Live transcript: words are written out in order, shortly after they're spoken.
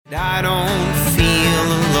I don't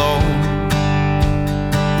feel alone.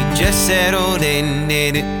 We just settled in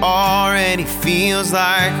and it already feels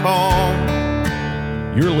like home.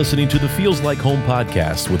 You're listening to the Feels Like Home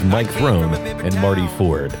podcast with Mike Throne and Marty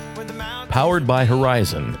Ford. Powered by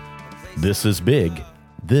Horizon. This is big.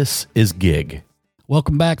 This is gig.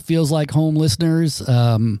 Welcome back, Feels Like Home listeners.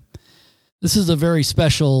 This is a very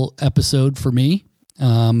special episode for me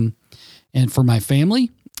and for my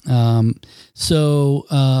family.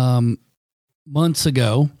 Months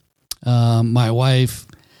ago, my wife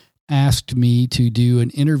asked me to do an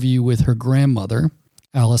interview with her grandmother,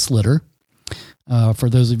 Alice Litter. For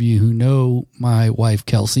those of you who know my wife,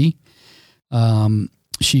 Kelsey,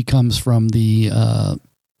 she comes from the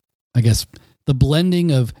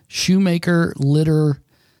blending of Shoemaker, Litter,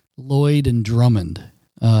 Lloyd, and Drummond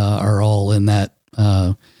are all in that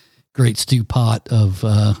great stew pot of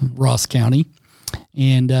Ross County.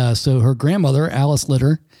 And so her grandmother, Alice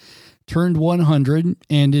Litter, turned 100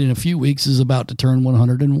 and in a few weeks is about to turn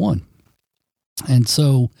 101. And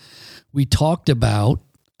so we talked about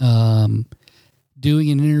doing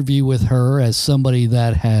an interview with her as somebody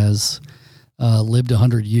that has lived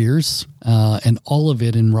 100 years and all of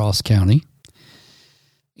it in Ross County.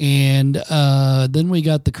 And then we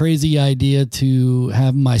got the crazy idea to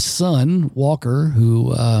have my son, Walker,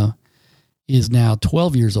 who is now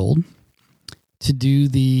 12 years old, to do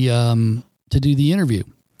the interview.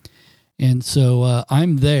 And so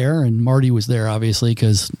I'm there, and Marty was there, obviously,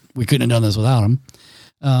 because we couldn't have done this without him.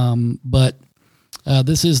 But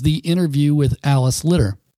this is the interview with Alice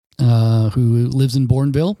Litter, who lives in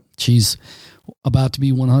Bourneville. She's about to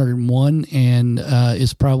be 101 and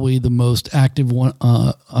is probably the most active one.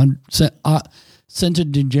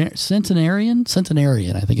 Centenarian,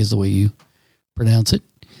 I think is the way you pronounce it,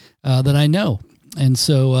 that I know. And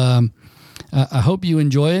so I hope you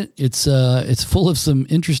enjoy it. It's full of some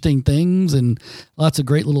interesting things and lots of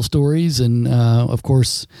great little stories. And of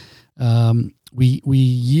course, we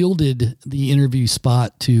yielded the interview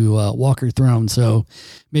spot to Walker Throne. So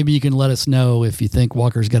maybe you can let us know if you think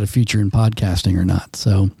Walker's got a future in podcasting or not.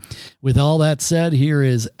 So with all that said, here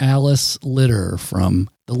is Alice Litter from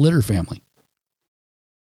the Litter family.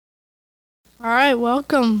 All right,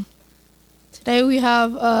 welcome. Today we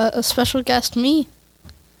have a special guest, me.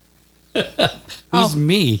 Who's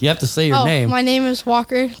me? You have to say your name. My name is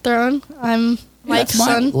Walker Throne. I'm Mike's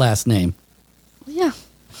son. My last name. Yeah.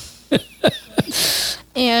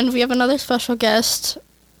 And we have another special guest,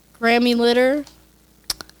 Grammy Litter.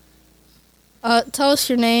 Tell us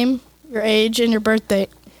your name, your age, and your birthday.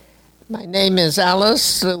 My name is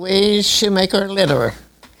Alice Louise Shoemaker Litter.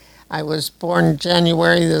 I was born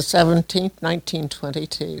January the 17th,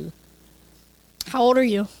 1922. How old are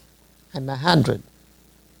you? I'm 100.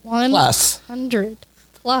 100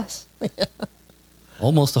 plus.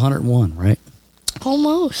 Almost 101, right?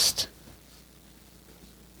 Almost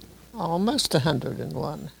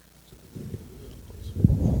 101.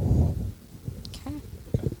 Okay.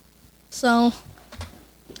 So,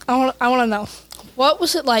 I want to know, what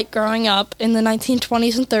was it like growing up in the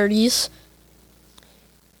 1920s and 30s?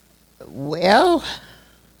 Well,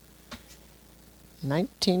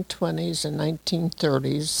 1920s and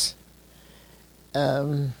 1930s.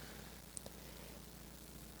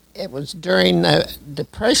 It was during the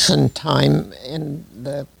Depression time in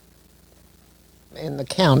the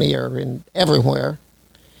county or in everywhere.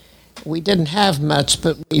 We didn't have much,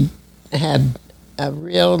 but we had a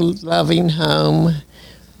real loving home.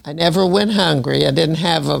 I never went hungry. I didn't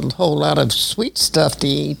have a whole lot of sweet stuff to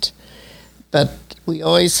eat, but we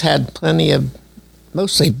always had plenty of,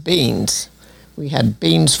 mostly beans. We had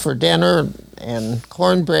beans for dinner and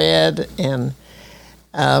cornbread, and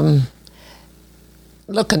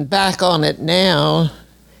looking back on it now,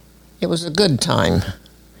 it was a good time.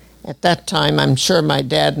 At that time, I'm sure my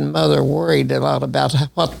dad and mother worried a lot about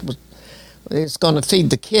what was going to feed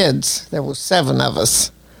the kids. There were 7 of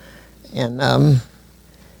us, and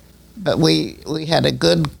but we had a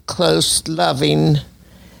good, close, loving,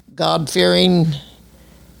 God-fearing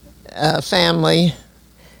family,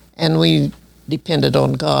 and we depended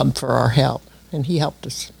on God for our help, and He helped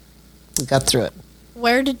us. We got through it.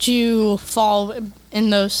 Where did you fall in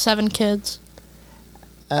those 7 kids?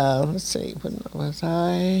 Let's see, when was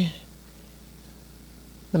I?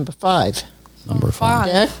 Number 5. Number 5.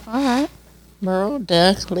 Deck, All right. Merle,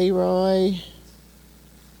 Deck, Leroy,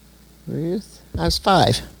 Ruth. I was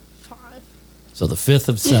 5. 5. So the 5th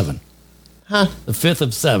of 7. Huh? The 5th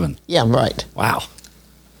of 7. Yeah, right. Wow.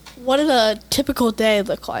 What did a typical day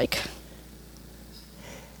look like?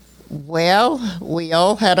 Well, we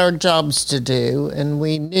all had our jobs to do, and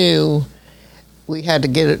we knew we had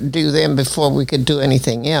to do them before we could do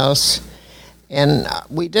anything else. And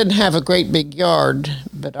we didn't have a great big yard,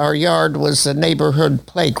 but our yard was a neighborhood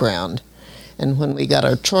playground. And when we got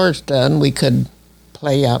our chores done, we could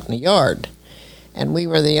play out in the yard. And we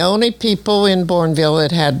were the only people in Bourneville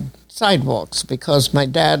that had sidewalks, because my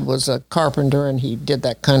dad was a carpenter and he did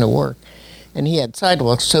that kind of work. And he had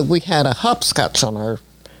sidewalks, so we had a hopscotch on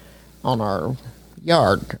our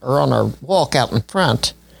yard, or on our walk out in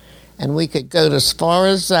front. And we could go as far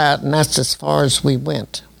as that, and that's as far as we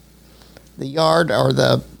went. The yard or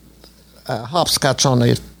the hopscotch on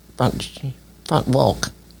the front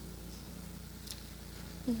walk.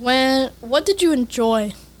 What did you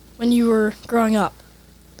enjoy when you were growing up?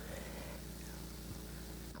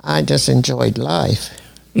 I just enjoyed life.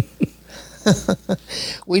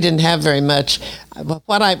 We didn't have very much.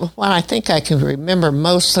 What I think I can remember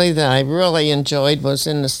mostly that I really enjoyed was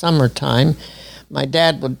in the summertime. My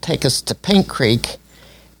dad would take us to Paint Creek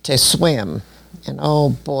to swim. And oh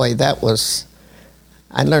boy,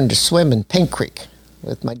 I learned to swim in Paint Creek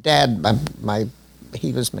with my dad.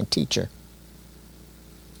 He was my teacher.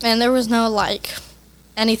 And there was no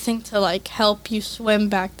anything to help you swim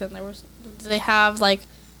back then. Did they have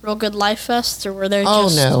real good life vests, or were there just... Oh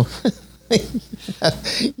no.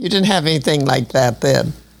 You didn't have anything like that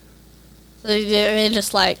then. So they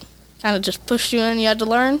just kind of just pushed you in, you had to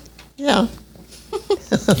learn? Yeah.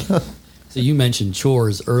 So you mentioned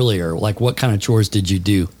chores earlier. What kind of chores did you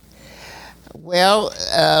do? Well,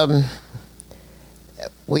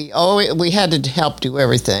 we had to help do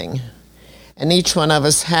everything, and each one of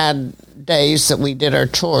us had days that we did our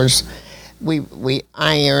chores. We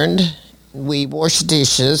ironed, we washed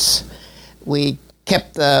dishes, we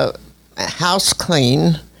kept the house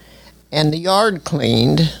clean and the yard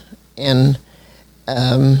cleaned, and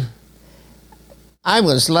I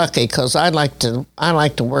was lucky because I like to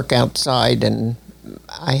work outside, and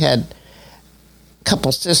I had a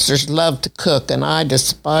couple sisters loved to cook, and I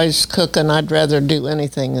despised cooking. I'd rather do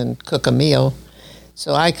anything than cook a meal,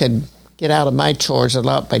 so I could get out of my chores a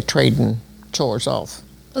lot by trading chores off.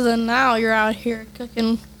 But then now you're out here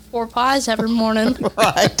cooking 4 pies every morning.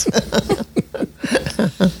 Right.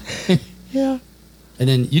 Yeah. And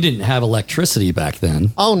then you didn't have electricity back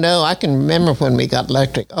then. Oh, no, I can remember when we got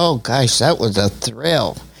electric. Oh, gosh, that was a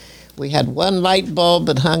thrill. We had one light bulb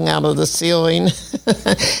that hung out of the ceiling.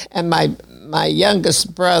 And my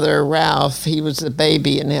youngest brother, Ralph, he was a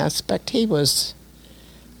baby, and I expect he was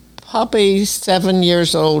probably 7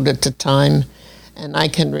 years old at the time. And I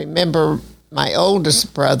can remember my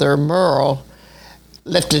oldest brother, Merle,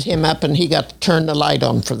 lifted him up, and he got to turn the light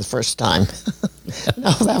on for the first time.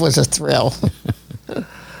 Oh, that was a thrill.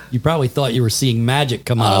 You probably thought you were seeing magic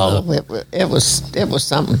come out of it. It was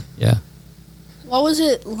something. Yeah. What was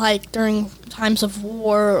it like during times of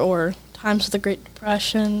war or times of the Great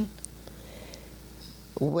Depression?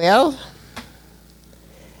 Well,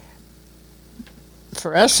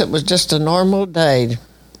 for us, it was just a normal day.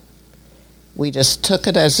 We just took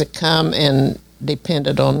it as it come and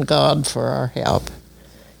depended on God for our help,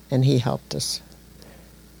 and He helped us.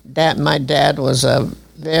 My dad was a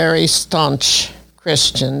very staunch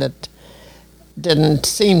Christian that didn't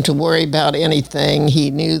seem to worry about anything.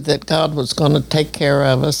 He knew that God was going to take care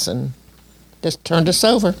of us and just turned us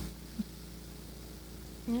over.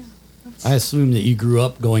 Yeah. I assume that you grew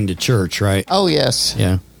up going to church, right? Oh, yes.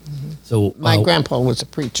 Yeah. So My grandpa was a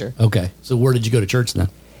preacher. Okay. So where did you go to church then?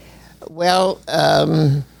 Well,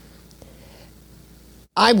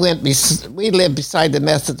 we lived beside the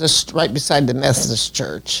Methodist, right beside the Methodist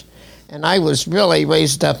church. And I was really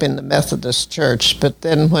raised up in the Methodist church. But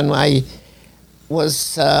then when I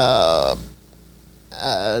was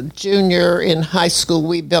junior in high school,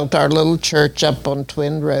 we built our little church up on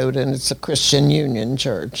Twin Road, and it's a Christian Union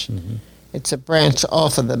church. Mm-hmm. It's a branch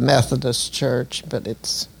off of the Methodist church, but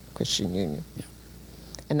it's Christian Union. Yeah.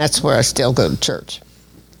 And that's where I still go to church.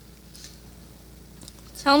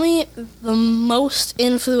 Tell me the most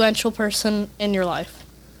influential person in your life.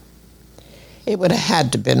 It would have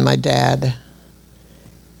had to been my dad.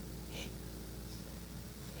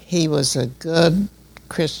 He was a good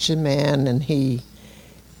Christian man, and he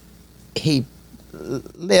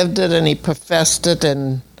lived it and he professed it,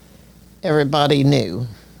 and everybody knew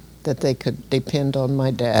that they could depend on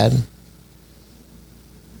my dad.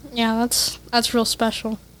 Yeah, that's real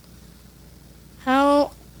special.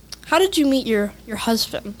 How did you meet your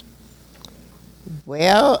husband?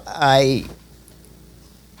 Well, I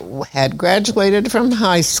had graduated from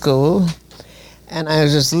high school, and I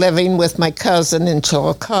was just living with my cousin in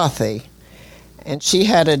Chillicothe. And she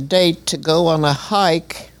had a date to go on a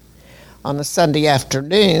hike on a Sunday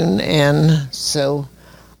afternoon, and so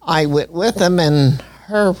I went with him, and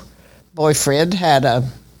her boyfriend had a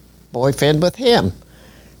boyfriend with him.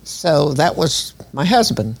 So that was my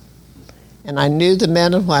husband. And I knew the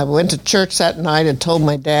men. When I went to church that night and told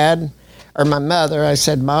my dad or my mother, I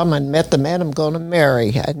said, Mom, I met the man I'm going to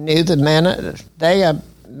marry. I knew the man the day I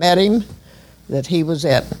met him that he was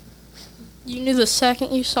it. You knew the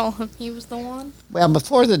second you saw him, he was the one? Well,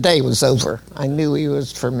 before the day was over, I knew he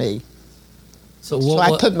was for me. So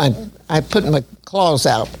I put my claws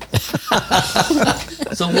out.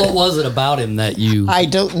 So what was it about him that you? I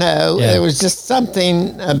don't know. Yeah. There was just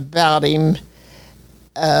something about him.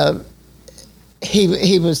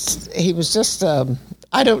 He was just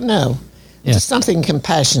I don't know. Yeah. Just something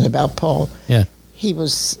compassionate about Paul. Yeah. He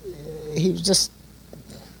was just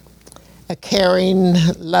a caring,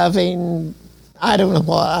 loving. I don't know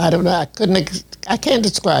why. I don't know. I can't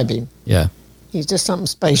describe him. Yeah. He's just something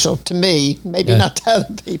special to me. Maybe Yeah. not to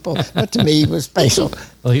other people, but to me, he was special.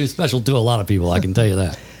 Well, he was special to a lot of people. I can tell you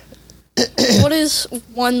that. What is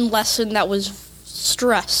one lesson that was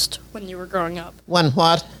stressed when you were growing up? One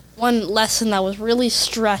what? One lesson that was really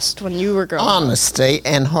stressed when you were growing up? Honesty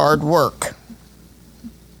and hard work.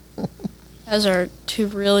 Those are two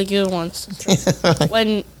really good ones.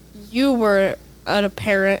 When you were a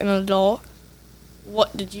parent and an adult,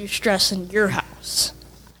 what did you stress in your house?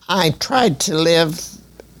 I tried to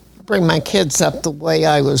bring my kids up the way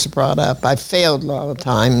I was brought up. I failed a lot of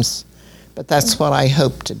times, but that's what I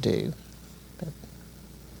hope to do.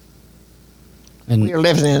 And We're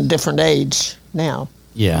living in a different age now.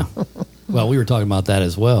 yeah, well, we were talking about that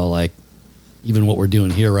as well. Like even what we're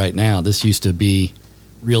doing here right now, this used to be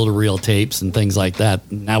reel-to-reel tapes and things like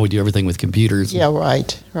that. Now we do everything with computers. Yeah,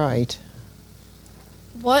 right.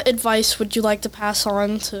 What advice would you like to pass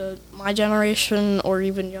on to my generation or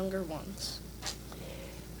even younger ones?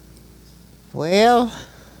 Well,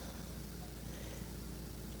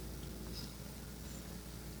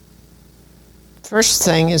 first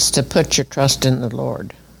thing is to put your trust in the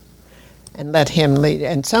Lord and let Him lead.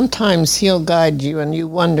 And sometimes He'll guide you and you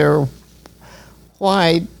wonder,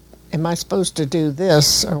 why am I supposed to do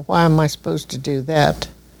this or why am I supposed to do that?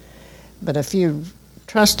 But if you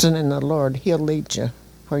trust in the Lord, He'll lead you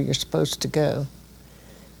where you're supposed to go.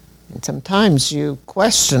 And sometimes you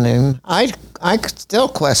question Him. I still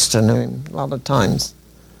question Him a lot of times.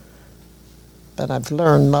 But I've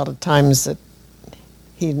learned a lot of times that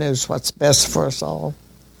He knows what's best for us all.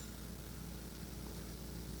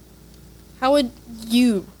 How would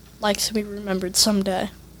you like to be remembered someday?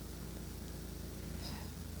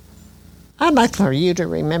 I'd like for you to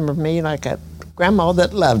remember me like a grandma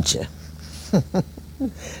that loved you.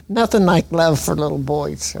 Nothing like love for little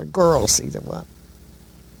boys or girls, either one.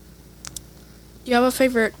 Do you have a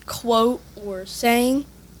favorite quote or saying?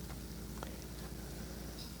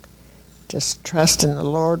 Just trust in the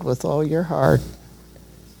Lord with all your heart.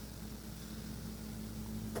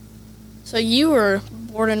 So you were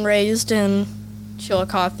born and raised in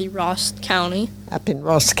Chillicothe, Ross County. Up in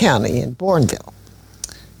Ross County in Bourneville.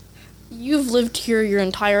 You've lived here your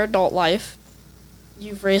entire adult life.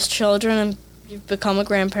 You've raised children and you've become a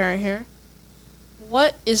grandparent here.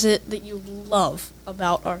 What is it that you love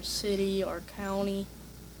about our city, our county?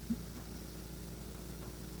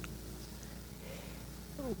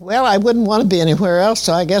 Well, I wouldn't want to be anywhere else,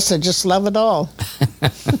 so I guess I just love it all.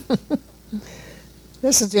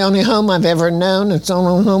 This is the only home I've ever known. It's the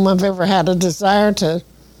only home I've ever had a desire to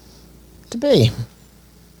be.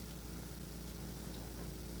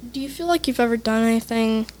 Do you feel like you've ever done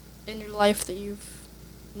anything in your life that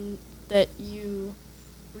you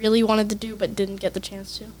really wanted to do but didn't get the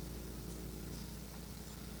chance to?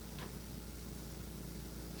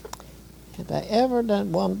 Have I ever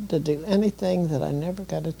wanted to do anything that I never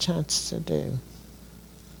got a chance to do?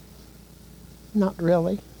 Not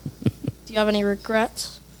really. Do you have any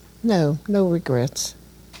regrets? No regrets.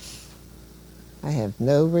 I have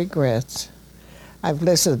no regrets. I've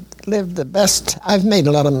lived the best. I've made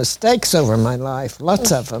a lot of mistakes over my life,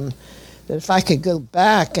 lots of them. That if I could go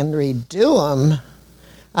back and redo them,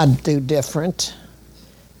 I'd do different.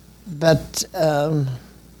 But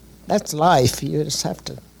that's life. You just have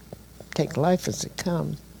to take life as it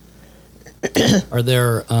comes. Are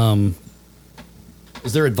there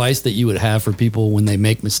is there advice that you would have for people when they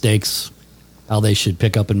make mistakes, how they should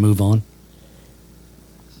pick up and move on?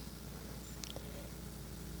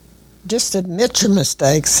 Just admit your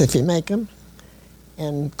mistakes if you make them,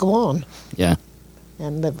 and go on Yeah.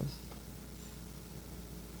 and live them.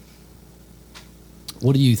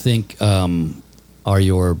 What do you think are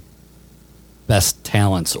your best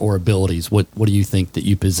talents or abilities? What do you think that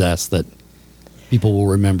you possess that people will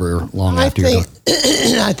remember long after you're gone?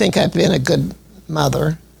 I think I've been a good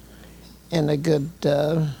mother. and a good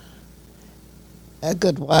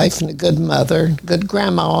wife and a good mother, good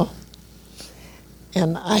grandma.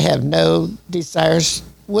 And I have no desires.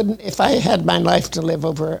 If I had my life to live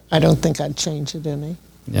over, I don't think I'd change it any.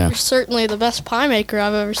 Yeah. You're certainly the best pie maker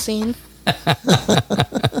I've ever seen.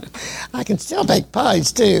 I can still make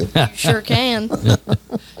pies too. You sure can.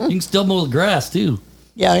 You can still mow the grass too.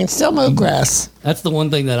 Yeah, I can still mow grass. That's the one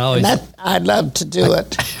thing that I always. I'd love to do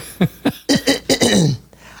it.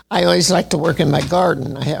 I always like to work in my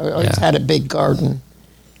garden. I always had a big garden,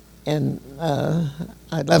 and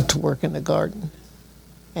I love to work in the garden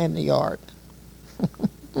and the yard.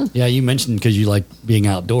 Yeah, you mentioned because you like being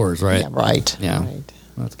outdoors, right? Yeah, right. Yeah, right.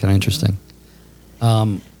 Well, that's kind of interesting.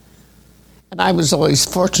 And I was always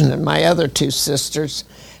fortunate. My other two sisters,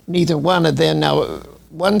 neither one of them. Now,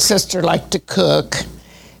 one sister liked to cook,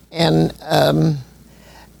 and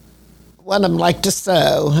one of them liked to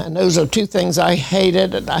sew. And those are two things I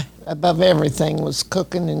hated, and above everything was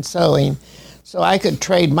cooking and sewing. So I could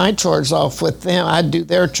trade my chores off with them. I'd do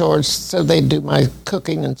their chores, so they'd do my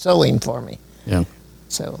cooking and sewing for me. Yeah.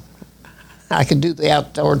 So I could do the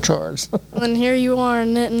outdoor chores. And here you are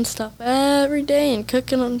knitting stuff every day and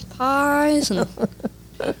cooking on pies and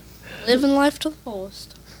living life to the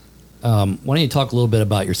fullest. Why don't you talk a little bit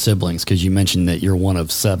about your siblings? Because you mentioned that you're one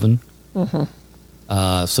of 7.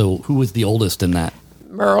 Mm-hmm. So who was the oldest in that?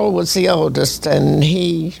 Merle was the oldest, and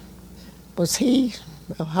he was the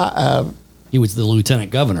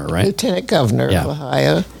lieutenant governor, right? lieutenant governor Yeah. of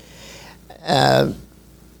Ohio.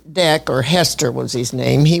 Deck, or Hester was his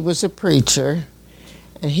name. He was a preacher,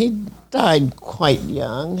 and he died quite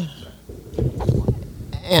young.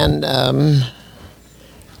 And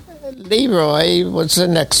Leroy was the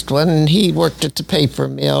next one, and he worked at the paper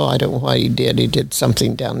mill. I don't know what he did. He did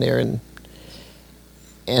something down there. And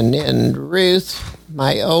then Ruth,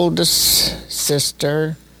 my oldest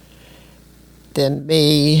sister, then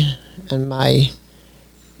me, and my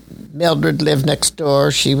Mildred lived next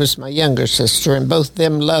door. She was my younger sister, and both of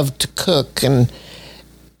them loved to cook, and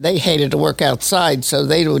they hated to work outside, so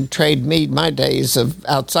they would trade me my days of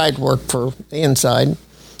outside work for the inside,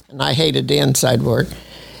 and I hated the inside work.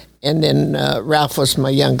 And then Ralph was my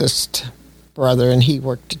youngest brother, and he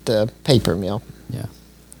worked at the paper mill. Yeah.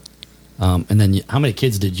 And then how many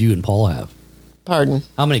kids did you and Paul have? Pardon?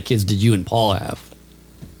 How many kids did you and Paul have?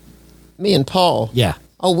 Me and Paul? Yeah.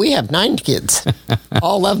 Oh, we have 9 kids,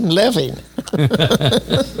 all of them living.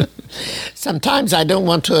 Sometimes I don't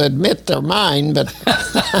want to admit they're mine, but...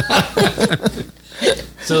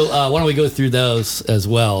 So why don't we go through those as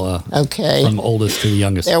well? Okay. From oldest to the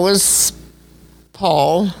youngest. There was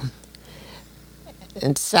Paul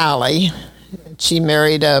and Sally. She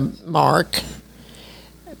married Mark.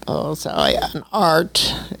 Oh, Sally. And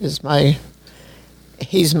Art is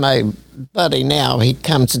he's my buddy now. He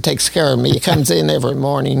comes and takes care of me. He comes in every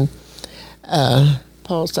morning.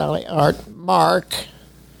 Paul, Sally, Art, Mark,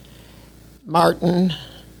 Martin,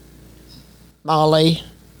 Molly,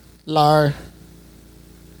 Lar,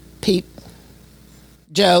 Pete,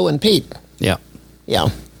 Joe, and Pete. Yeah. Yeah.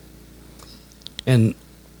 And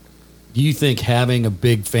do you think having a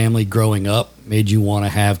big family growing up made you want to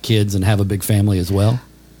have kids and have a big family as well?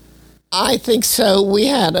 I think so. We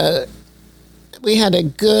had a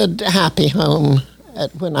good, happy home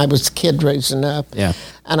when I was a kid raising up. Yeah.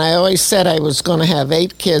 And I always said I was going to have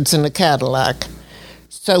 8 kids in a Cadillac.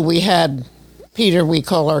 So we had Peter, we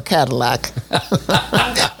call our Cadillac.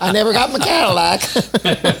 I never got my Cadillac.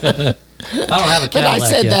 I don't have a Cadillac But I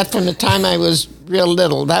said yet. that from the time I was real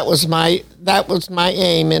little. That was my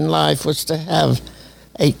aim in life, was to have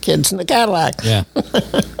 8 kids in a Cadillac. Yeah.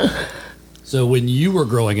 So when you were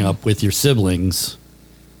growing up with your siblings,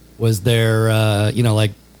 was there,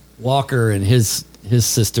 like Walker and his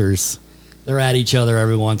sisters, they're at each other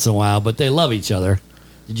every once in a while, but they love each other.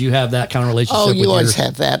 Did you have that kind of relationship? Oh, you with always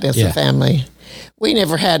have that as a family. We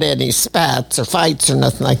never had any spats or fights or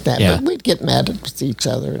nothing like that, Yeah. but we'd get mad at each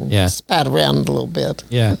other and Yeah. spat around a little bit.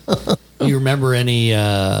 Yeah. Do you remember any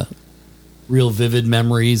real vivid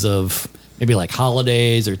memories of maybe like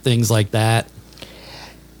holidays or things like that?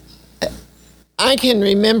 I can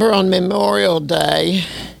remember on Memorial Day,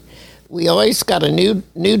 we always got a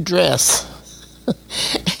new dress,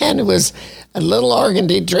 and it was a little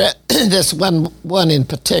organdy dress. This one in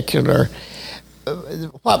particular.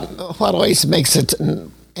 What always makes it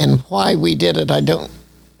and why we did it, I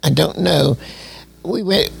don't know. We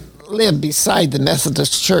lived beside the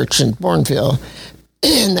Methodist Church in Bourneville,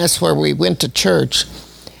 and that's where we went to church.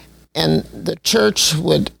 And the church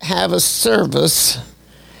would have a service,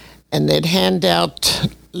 and they'd hand out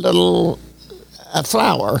a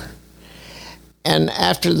flower. And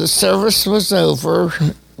after the service was over,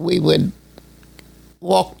 we would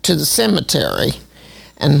walk to the cemetery,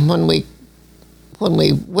 and when we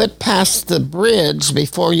went past the bridge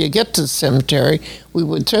before you get to the cemetery, we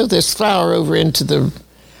would throw this flower over into the.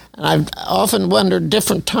 And I've often wondered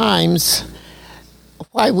different times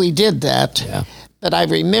why we did that. Yeah. But I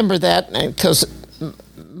remember that because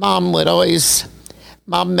Mom made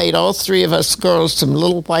all three of us girls some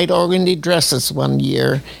little white organdy dresses one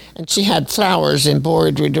year, and she had flowers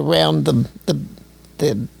embroidered around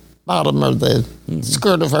the bottom of the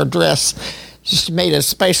skirt of our dress. She made it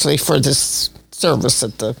especially for this service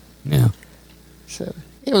at the. Yeah. So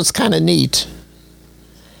it was kind of neat.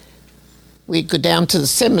 We'd go down to the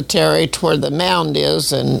cemetery to where the mound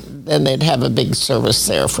is, and then they'd have a big service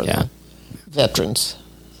there for the veterans.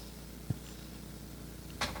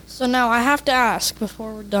 So now I have to ask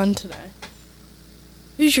before we're done today.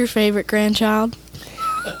 Who's your favorite grandchild?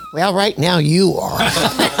 Well, right now you are.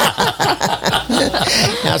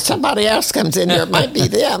 Now, if somebody else comes in here, it might be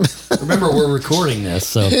them. Remember, we're recording this,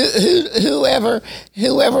 so Whoever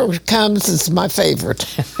comes is my favorite.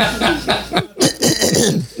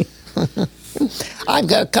 I've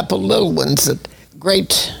got a couple little ones that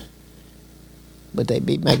would they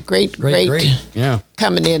be my great yeah.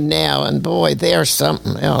 coming in now, and boy, they're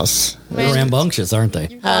something else. They're rambunctious, aren't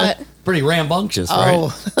they? Huh? Pretty rambunctious, right?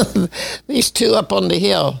 Oh, these two up on the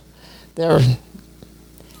hill,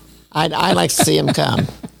 I like to see them come.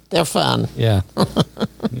 They're fun. Yeah.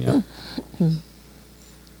 Yeah.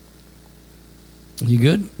 You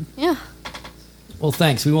good? Yeah. Oh, Well,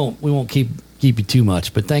 thanks. We won't keep you too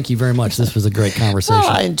much, but thank you very much. This was a great conversation.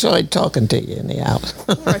 Well, I enjoyed talking to you anyhow.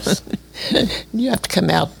 Of course. You have to come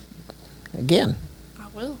out again. I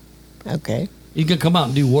will. Okay. You can come out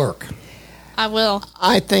and do work. I will.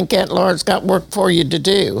 I think Aunt Laura's got work for you to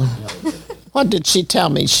do. What did she tell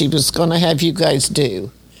me she was going to have you guys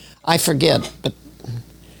do? I forget, but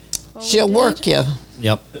she'll work you.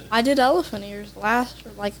 Yep. I did elephant ears a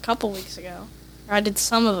couple weeks ago. Or I did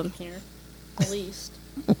some of them here, at least.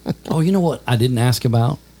 Oh, you know what I didn't ask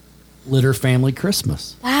about? Litter Family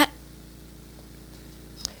Christmas. I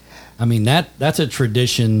mean, that's a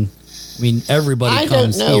tradition. I mean, everybody I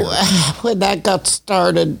comes don't know here. when that got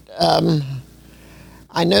started.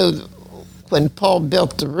 I know when Paul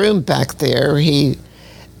built the room back there,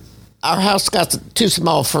 our house got too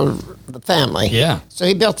small for the family. Yeah. So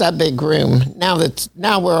he built that big room. Now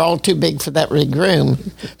we're all too big for that big room.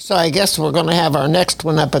 So I guess we're going to have our next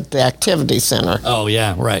one up at the activity center. Oh,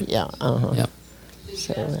 yeah, right. Yeah. Uh-huh. Yep.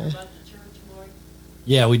 So,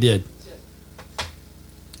 Yeah, we did.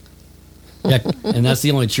 Yeah, and that's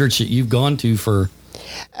the only church that you've gone to for.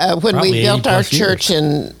 when Probably we built 80 our plus years. church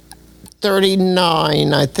in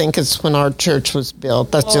 39, I think it's when our church was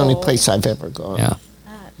built. That's the only place I've ever gone. Yeah,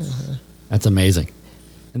 that's amazing.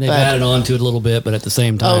 And they've But- added on to it a little bit, but at the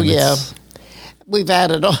same time, Oh, yeah. it's- We've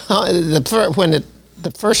added on.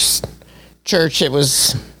 The first church, it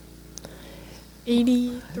was,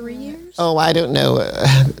 83 years? oh, I don't know.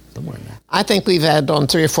 somewhere in there. I think we've added on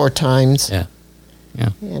 3 or 4 times. Yeah, yeah.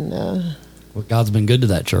 And Well, God's been good to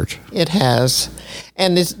that church. it has.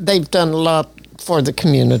 And they've done a lot for the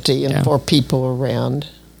community and Yeah. for people around.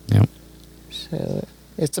 Yep. So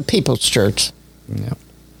it's a people's church. Yep.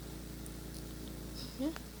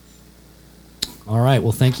 All right.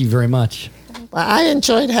 Well, thank you very much. Well, I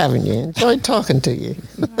enjoyed having you. Enjoyed talking to you.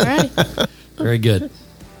 All right. Very good.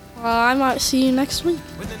 Well, I might see you next week.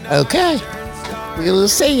 Okay. We will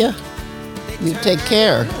see you. You take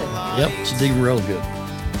care. Yep. She did real good.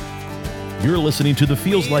 You're listening to the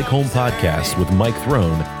Feels Like Home podcast with Mike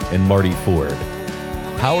Throne and Marty Ford.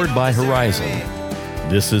 Powered by Horizon.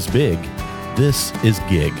 This is big. This is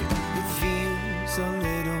gig. It feels a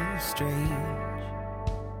little strange,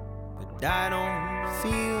 but I don't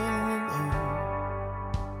feel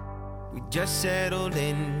alone. We just settled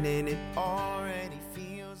in and it already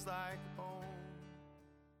feels like home.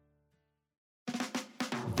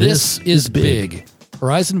 This is big.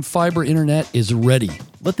 Horizon Fiber Internet is ready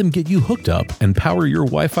Let them get you hooked up and power your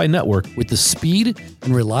Wi-Fi network. with the speed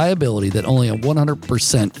and reliability that only a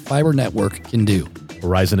 100% fiber network can do.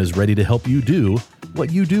 Horizon is ready to help you do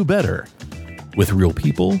what you do better. With real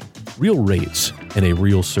people, real rates, and a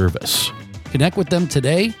real service. Connect with them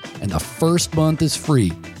today, and the first month is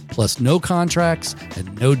free, plus no contracts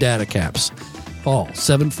and no data caps. Call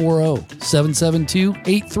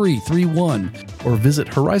 740-772-8331 Or visit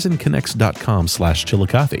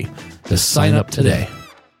horizonconnects.com/Chillicothe to sign up today.